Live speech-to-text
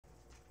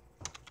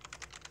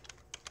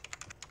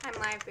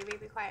live, baby.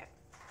 Be quiet.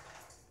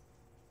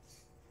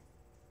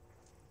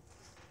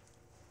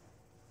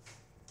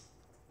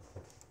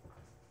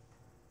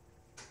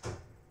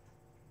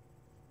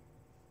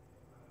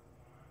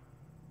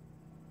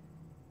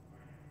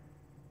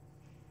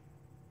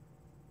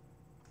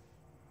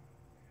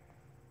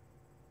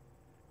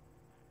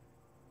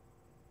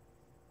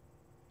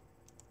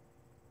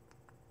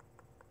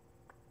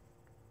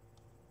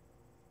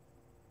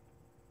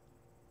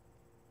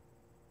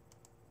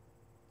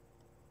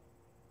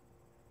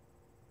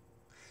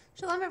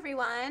 Shalom,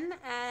 everyone,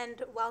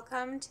 and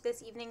welcome to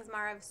this evening's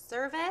Marav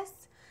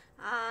service.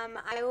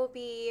 I will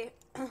be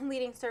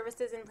leading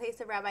services in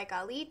place of Rabbi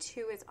Galit,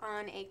 who is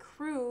on a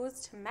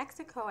cruise to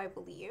Mexico, I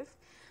believe.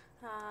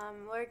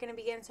 We're going to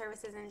begin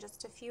services in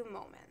just a few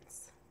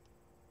moments.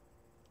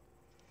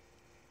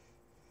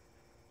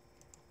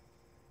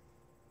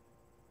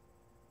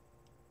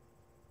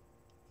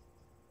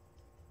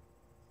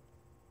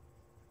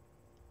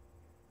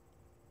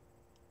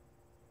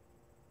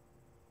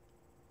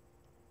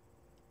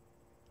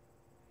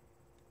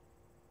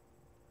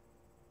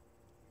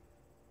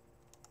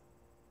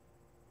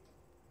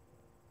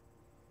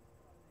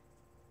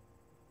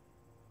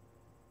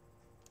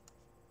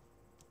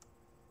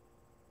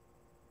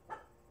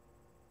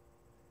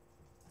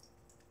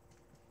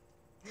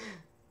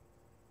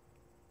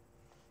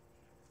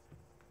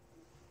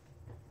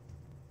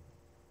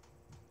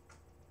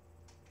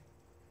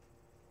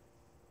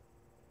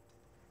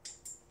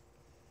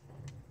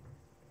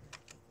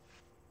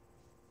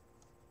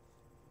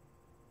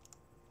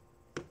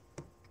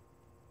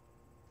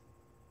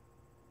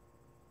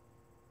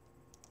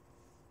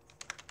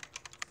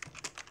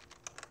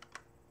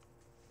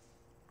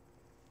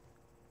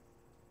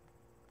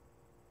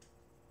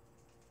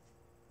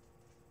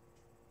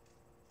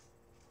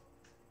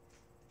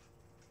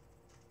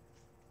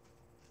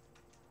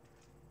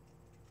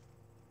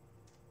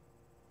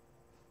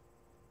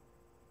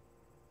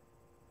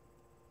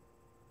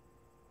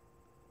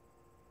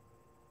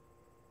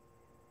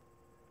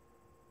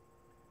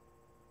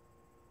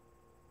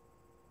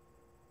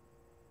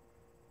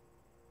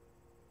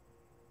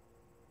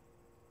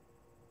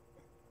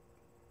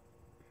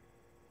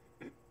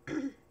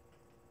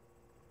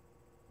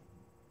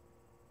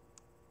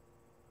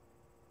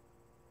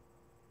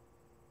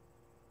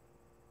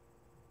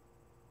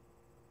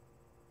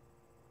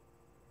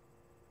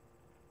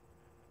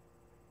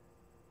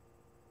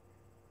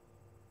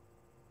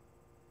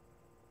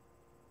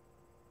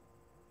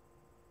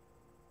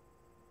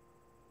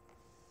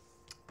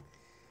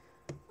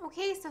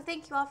 Okay, so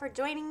thank you all for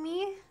joining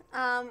me.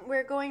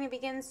 We're going to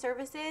begin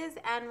services,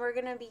 and we're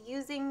going to be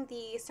using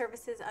the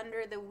services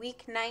under the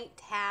weeknight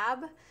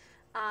tab.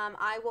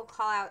 I will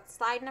call out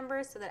slide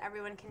numbers so that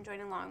everyone can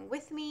join along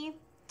with me.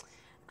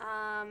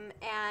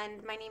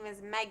 And my name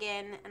is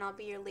Megan, and I'll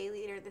be your lay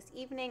leader this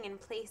evening in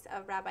place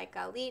of Rabbi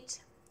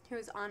Galit,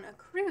 who's on a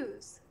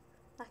cruise.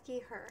 Lucky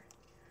her.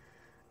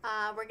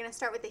 We're going to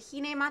start with the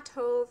Hine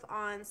Matov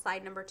on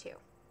slide number 2.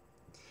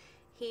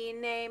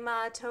 Hine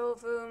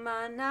matovu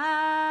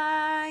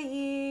manayim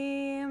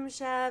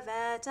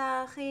shevet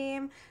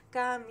achim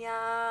gam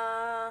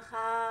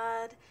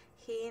yachad.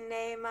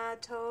 Hine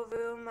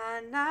matovu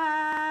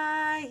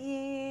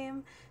manayim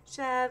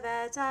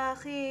shevet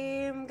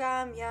achim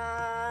gam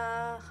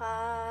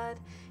yachad.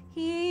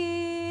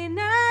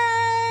 Hine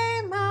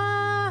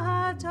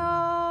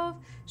matov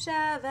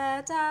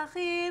shevet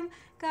achim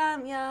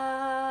gam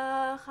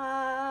yachad.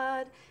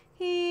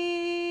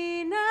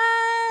 Hine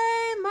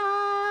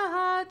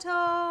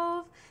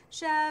Tov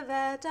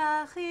shevet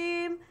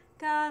achim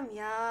gam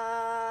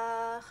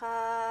yachad.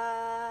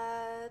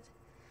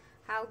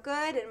 How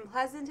good and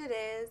pleasant it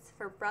is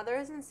for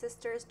brothers and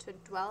sisters to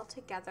dwell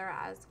together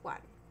as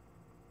one.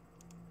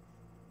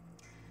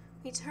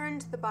 We turn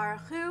to the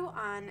Baruch Hu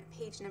on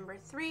page number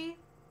 3.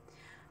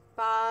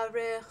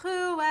 Baruch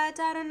Hu et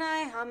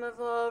Adonai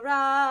HaMavorach.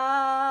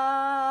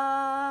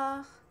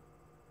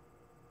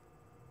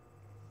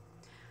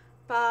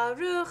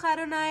 Baruch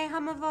Adonai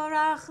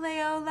HaMavorach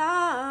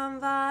le'olam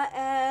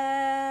va'ed.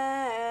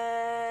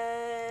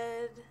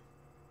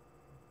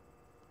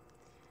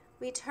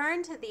 We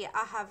turn to the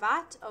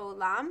Ahavat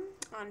Olam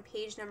on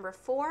page number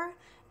 4,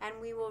 and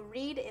we will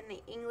read in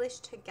the English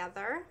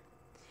together.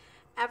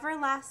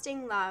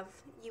 Everlasting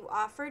love, you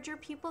offered your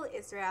people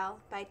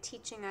Israel by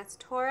teaching us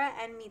Torah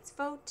and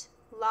mitzvot,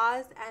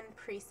 laws and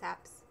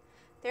precepts.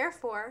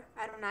 Therefore,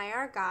 Adonai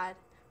our God,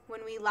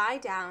 when we lie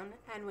down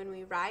and when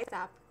we rise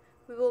up,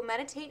 we will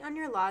meditate on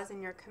your laws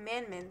and your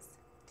commandments.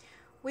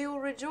 We will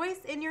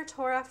rejoice in your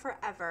Torah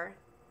forever.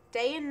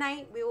 Day and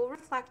night we will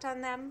reflect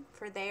on them,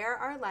 for they are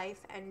our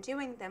life, and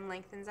doing them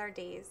lengthens our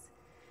days.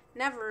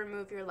 Never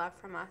remove your love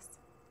from us.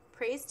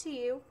 Praise to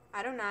you,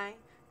 Adonai,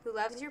 who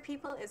loves your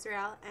people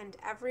Israel and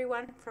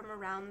everyone from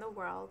around the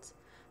world.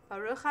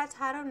 Baruch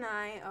atah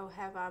Adonai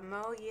ohev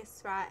amo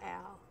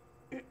Yisrael.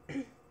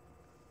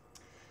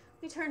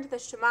 We turn to the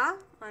Shema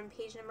on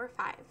page number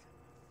 5.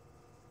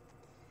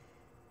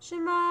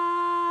 Shema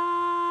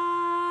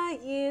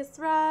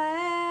Yisrael,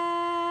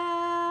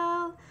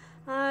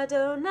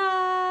 Adonai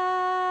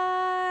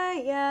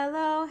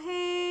Eloheinu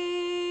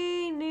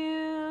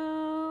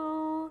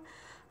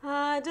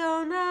Adonai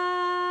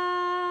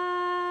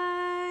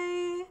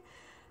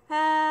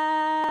Echad.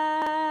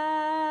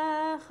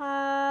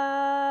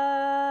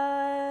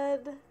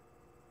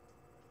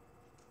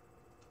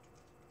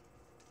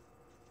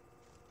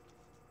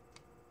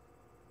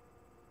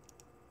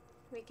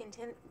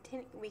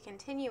 We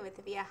continue with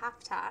the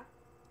V'ahavta,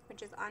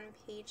 which is on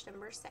page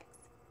number 6.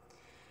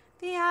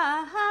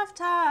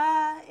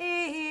 V'ahavta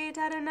et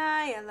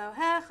Adonai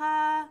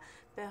Elohecha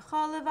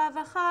b'chol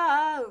levavecha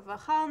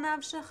uv'chol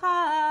nafshecha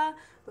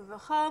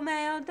uv'chol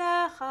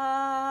meodecha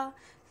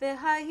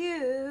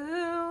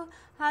v'hayu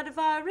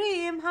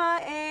hadvarim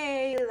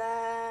ha'ele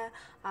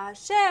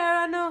asher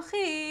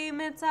anochi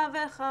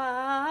mitzavecha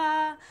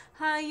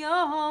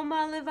hayom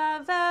al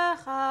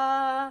levavecha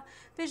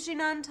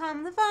v'shinantam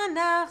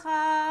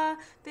levanecha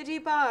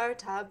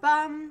v'dibarta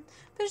bam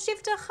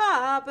v'shivtecha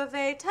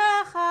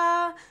b'veitecha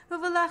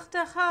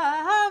uv'lechtecha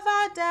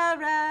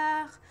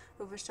v'aderech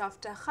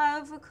uv'shavtecha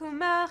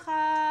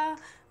v'kumecha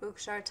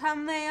ukshartam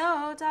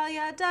leot al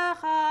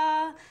yadecha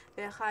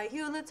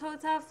v'chayu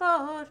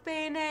letotafot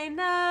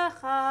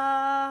b'neinecha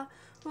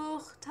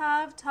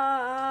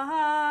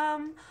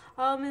uchtavtam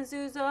al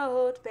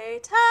mezuzot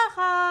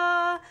beitecha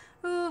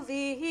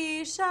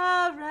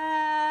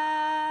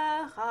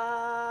uvihisharecha.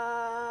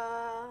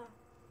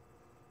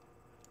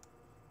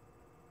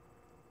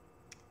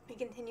 We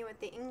continue with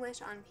the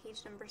English on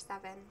page number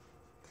 7.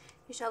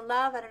 You shall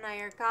love Adonai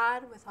your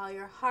God with all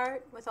your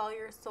heart, with all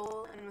your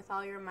soul, and with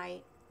all your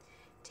might.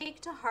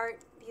 Take to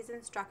heart these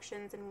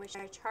instructions with which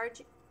I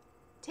charge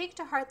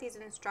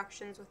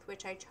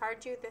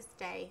you this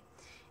day.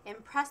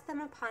 Impress them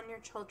upon your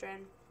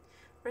children.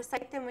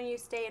 Recite them when you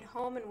stay at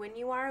home and when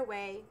you are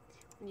away,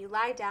 when you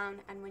lie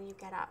down and when you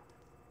get up.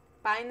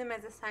 Bind them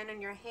as a sign on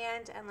your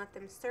hand and let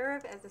them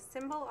serve as a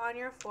symbol on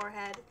your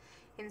forehead.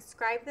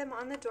 Inscribe them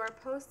on the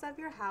doorposts of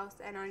your house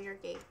and on your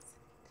gates.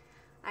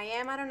 I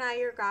am Adonai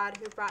your God,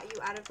 who brought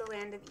you out of the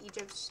land of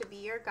Egypt to be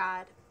your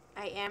God.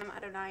 I am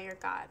Adonai your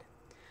God.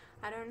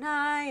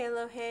 Adonai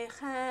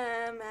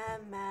Elohechem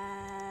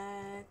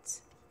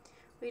Emet.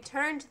 We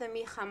turn to the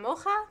Mi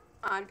Chamocha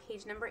on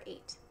page number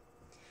 8.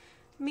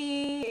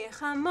 Mi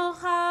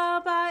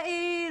Chamocha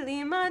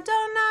Ba'elim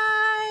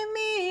Adonai,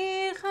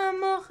 Mi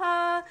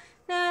Chamocha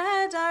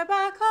Nehedar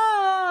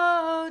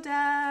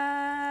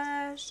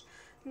B'Kodesh.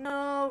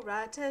 No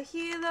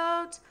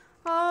Ratahilot,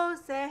 O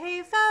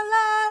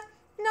Sehefele,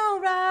 no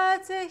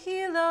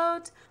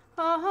Ratahilot,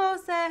 O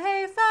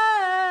Sehefele.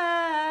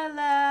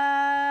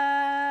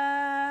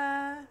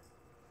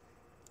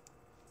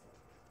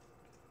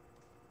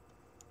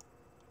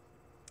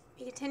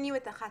 We continue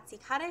with the Chatzi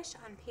Kaddish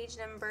on page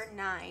number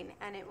 9,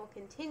 and it will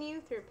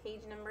continue through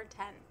page number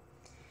 10.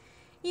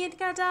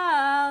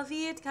 Yitgadal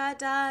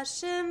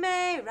v'yitkadash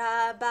shemei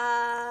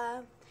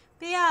Rabbah,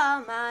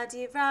 B'alma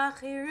divrach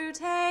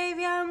chirutei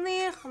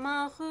v'yamlich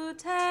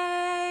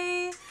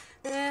malchutei,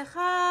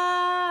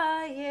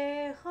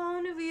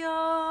 v'chayechon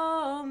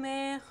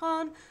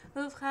v'yomechon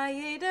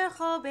uv'chayei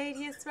dechol beit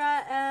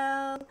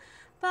Yisrael,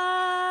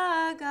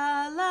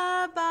 bagala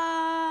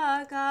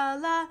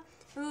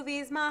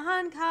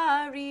uv'izmahan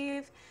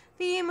kariv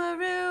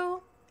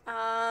v'yimaru.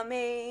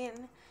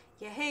 Amen.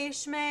 Yehei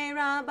shmei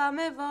Rabbah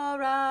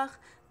mevorach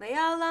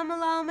le'olam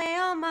olam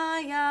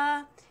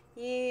me'omaya.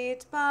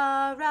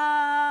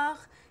 Yitbarach,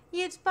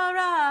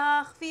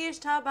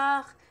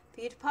 v'yishtabach,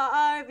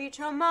 v'yitpa'ar,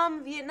 v'yitromam,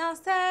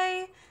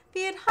 v'yitnaseh,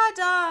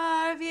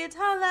 v'yithadar,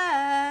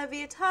 v'yithaleh,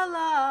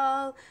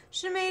 v'yithalal,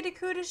 shemei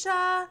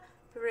dekudesha,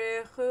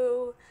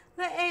 b'rechu,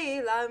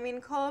 le'ela min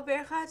kol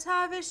berchata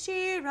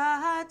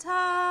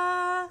v'shirata,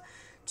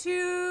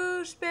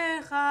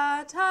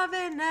 tushbechata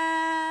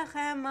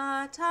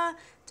v'nechemata,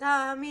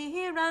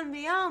 tamihiran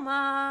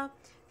v'yalma,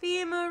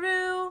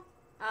 v'yimaru.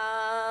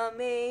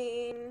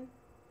 Amen.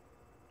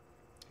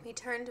 We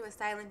turn to a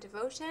silent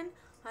devotion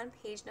on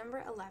page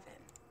number 11.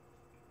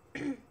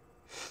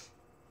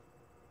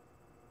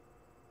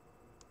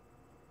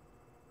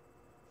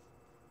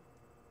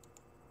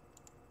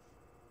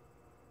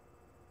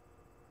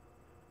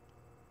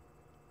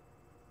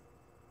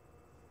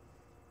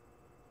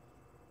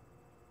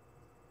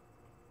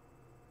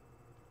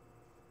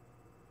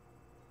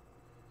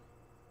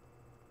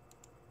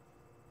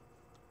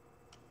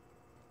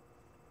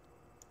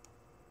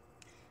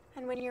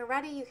 And when you're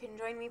ready, you can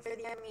join me for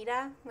the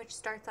Amidah, which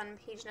starts on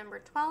page number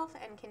 12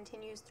 and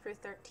continues through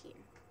 13.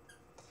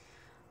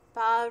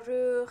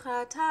 Baruch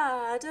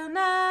atah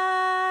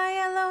Adonai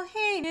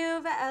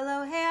Eloheinu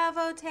ve'Elohei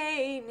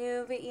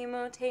avoteinu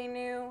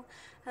ve'imotenu,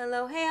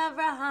 Elohei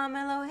Avraham,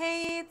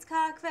 Elohei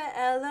Yitzchak,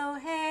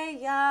 ve'Elohei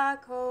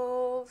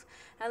Yaakov,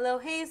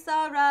 Elohei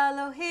Sarah,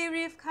 Elohei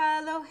Rivka,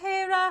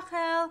 Elohei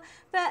Rachel,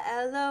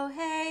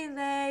 ve'Elohei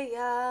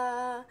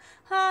Leah,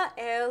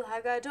 Ha'el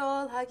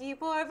Hagadol,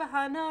 Hagibor,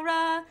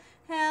 v'Hanora,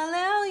 El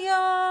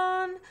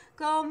Elyon,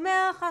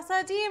 Gomel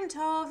Chasadim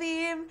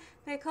Tovim,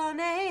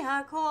 וקונה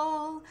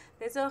הכל,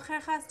 וזוכר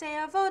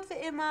חסדי אבות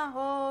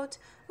ואמהות,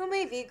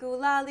 ומביא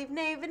גאולה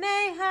לבני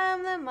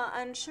בניהם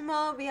למען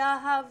שמו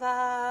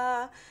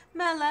באהבה,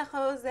 מלך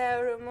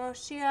עוזר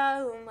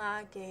ומושיע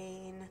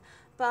ומגן.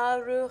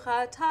 ברוך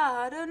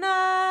אתה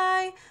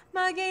אדוני,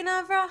 מגן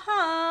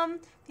אברהם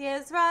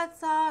ועזרת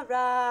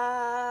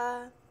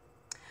שרה.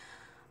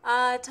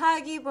 אתה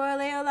גיבור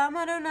לעולם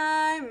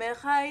אדוני,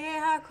 מחיי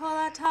הכל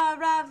אתה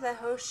רב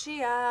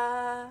להושיע.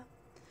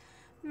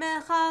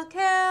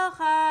 מכלכל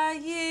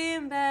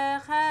חיים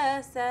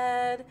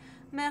בחסד,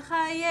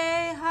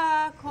 מחיי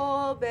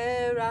הכל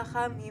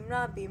ברחמים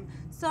רבים.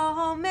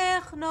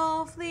 סומך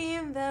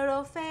נופלים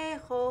ורופא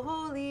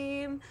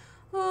חולים,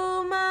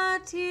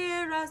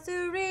 ומתיר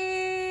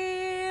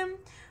אסורים,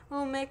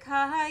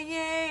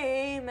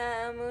 ומקיים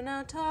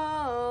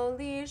אמונתו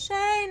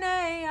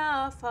לשני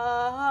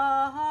עפר.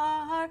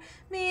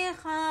 מי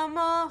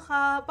כמוך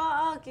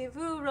בעל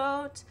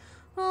גבורות,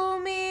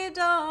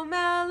 ומידו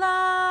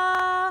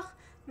מלך,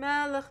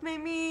 מלך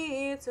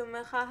ממיץ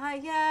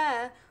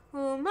ומחיה,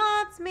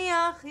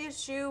 ומצמיח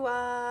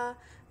ישועה,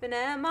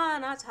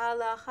 ונאמן אתה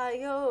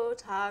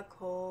לחיות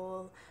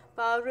הכל.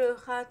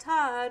 ברוך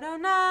אתה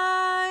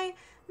אדוני,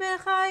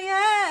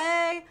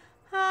 מחיי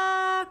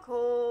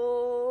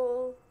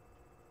hakol.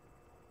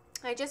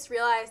 I just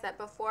realized that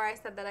before I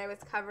said that I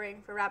was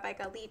covering for Rabbi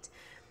Galit.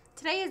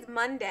 Today is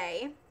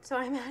Monday, so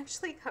I'm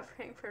actually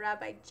covering for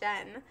Rabbi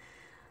Jen.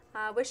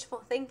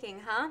 Wishful thinking,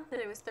 huh? That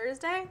it was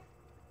Thursday?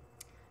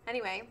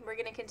 Anyway, we're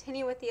going to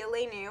continue with the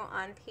Aleinu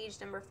on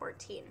page number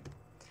 14.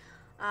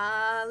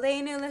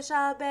 Aleinu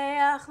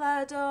l'shabeach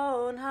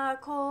ladon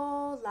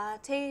hakol,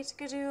 latet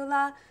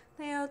gedula,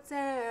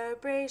 leotzer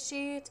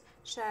breshit,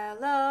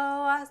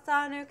 shelo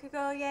asanu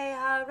kgoye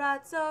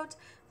haratzot,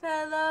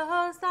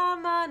 velo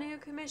samanu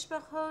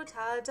k'mishpachot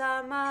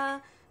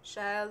hadama,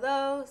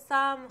 shelo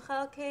sam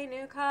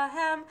chelkenu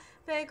kahem,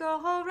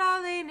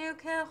 v'gohoralenu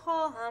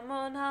kechol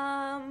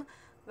hamonam,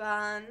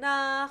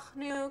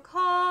 v'anachnu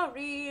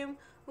korim,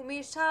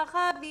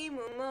 u'mishachavim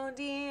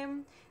u'modim,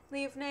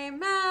 livnei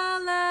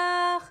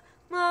melech,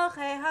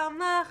 malchei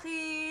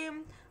hamlachim,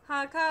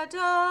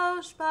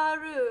 HaKadosh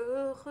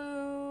Baruch Hu.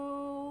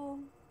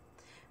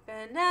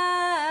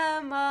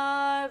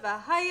 V'nemar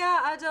v'haya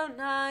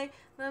Adonai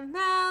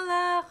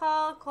l'melech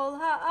al kol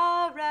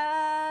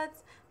ha'aretz,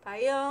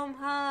 bayom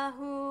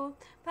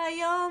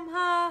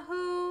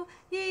hahu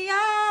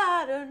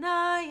yiyah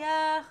Adonai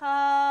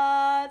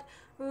echad,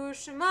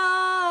 u'shmo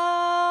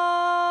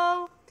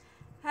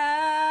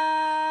echad.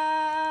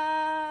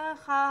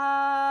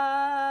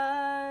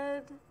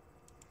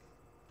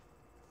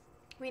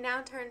 We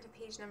now turn to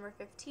page number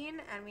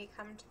 15, and we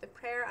come to the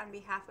prayer on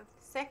behalf of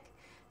the sick.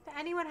 If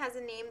anyone has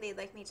a name they'd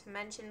like me to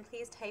mention,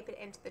 please type it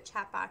into the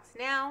chat box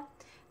now.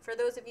 For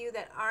those of you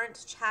that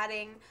aren't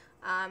chatting,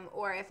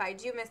 or if I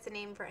do miss a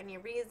name for any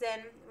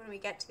reason, when we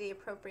get to the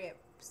appropriate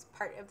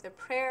part of the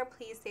prayer,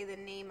 please say the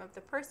name of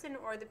the person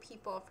or the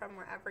people from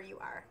wherever you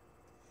are.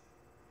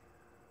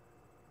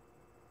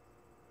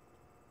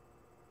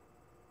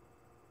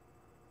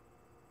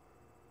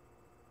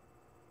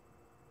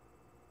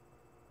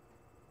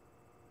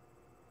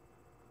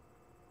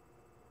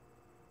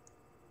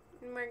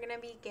 And we're going to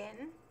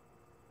begin.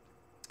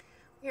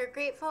 We are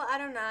grateful,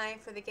 Adonai,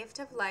 for the gift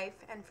of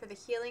life and for the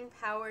healing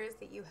powers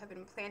that you have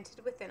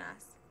implanted within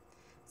us.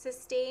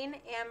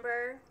 Sustain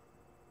Amber,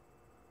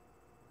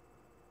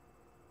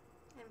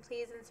 and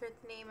please insert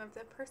the name of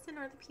the person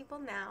or the people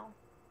now.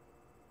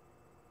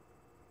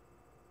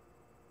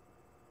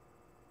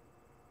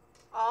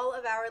 All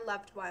of our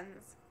loved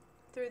ones,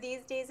 through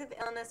these days of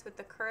illness with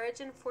the courage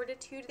and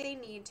fortitude they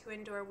need to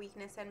endure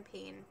weakness and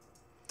pain.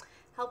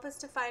 Help us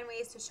to find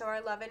ways to show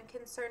our love and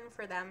concern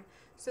for them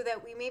so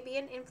that we may be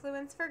an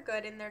influence for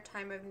good in their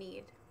time of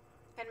need.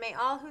 And may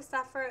all who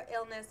suffer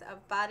illness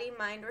of body,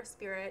 mind, or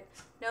spirit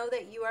know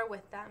that you are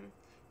with them,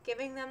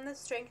 giving them the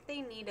strength they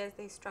need as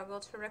they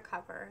struggle to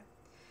recover.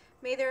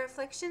 May their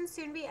afflictions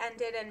soon be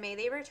ended, and may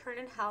they return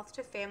in health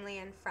to family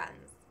and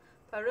friends.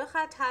 Baruch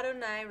atah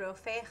Adonai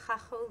rofei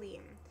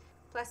chacholim.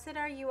 Blessed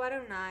are you,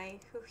 Adonai,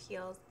 who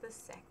heals the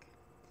sick.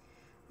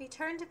 We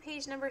turn to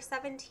page number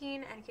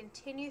 17 and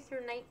continue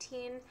through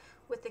 19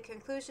 with the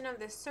conclusion of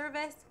this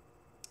service.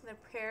 The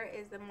prayer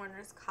is the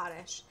Mourner's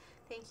Kaddish.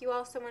 Thank you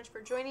all so much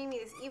for joining me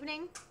this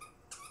evening,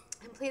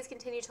 and please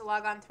continue to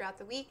log on throughout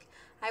the week.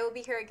 I will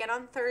be here again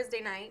on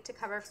Thursday night to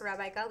cover for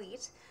Rabbi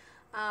Galit,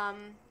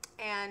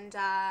 and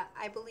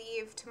I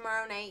believe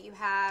tomorrow night you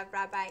have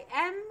Rabbi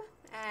M,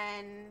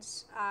 and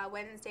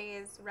Wednesday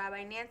is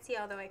Rabbi Nancy,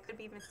 although I could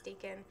be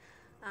mistaken.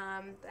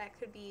 It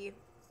could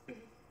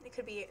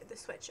be the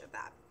switch of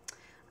that.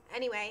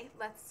 Anyway,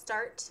 let's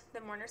start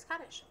the Mourner's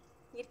Kaddish.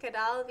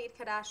 Yitgadal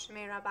v'yitkadash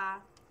shmei Rabbah,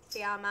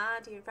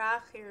 v'yamad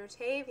yivrach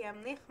yirutei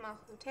v'yamlich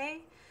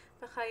malchutei,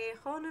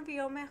 v'chayechonu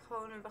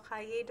v'yomechonu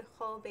v'chayei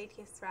d'chol beit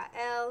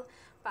Yisrael,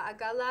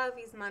 v'agala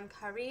v'zman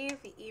kariv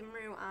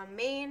v'imru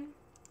amen.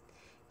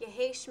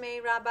 Yehei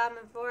shmei Rabbah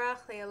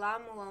mevorach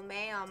le'olam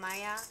u'olmei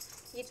almaya,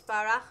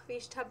 Yitbarach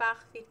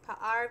v'yishtabach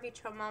v'yitpa'ar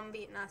v'yitromam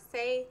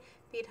v'yitnaseh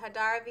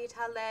v'yithadar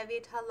v'yithaleh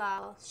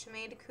v'yithalal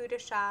Shemei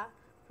Kudasha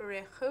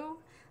Baruchu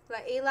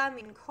La'ela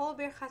min kol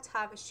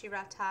birchata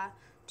v'shirata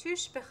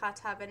tush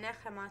b'chata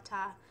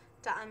v'nechemata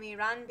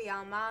da'amiran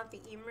b'alma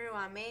v'imru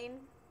amen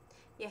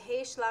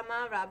Yehesh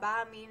lama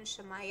rabba min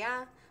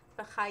shemaya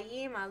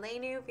v'chayim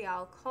aleinu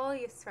v'al kol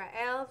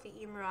Yisrael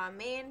v'imru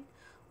amen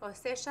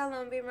Oseh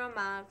shalom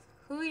b'mromav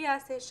hu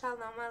yaseh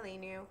shalom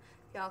aleinu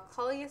v'al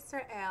kol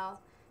Yisrael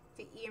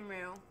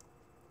v'imru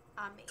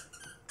amen.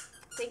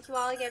 Thank you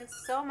all again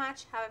so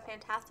much. Have a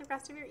fantastic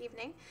rest of your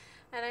evening,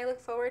 and I look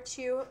forward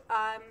to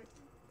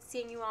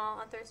seeing you all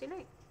on Thursday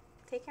night.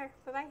 Take care.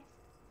 Bye-bye.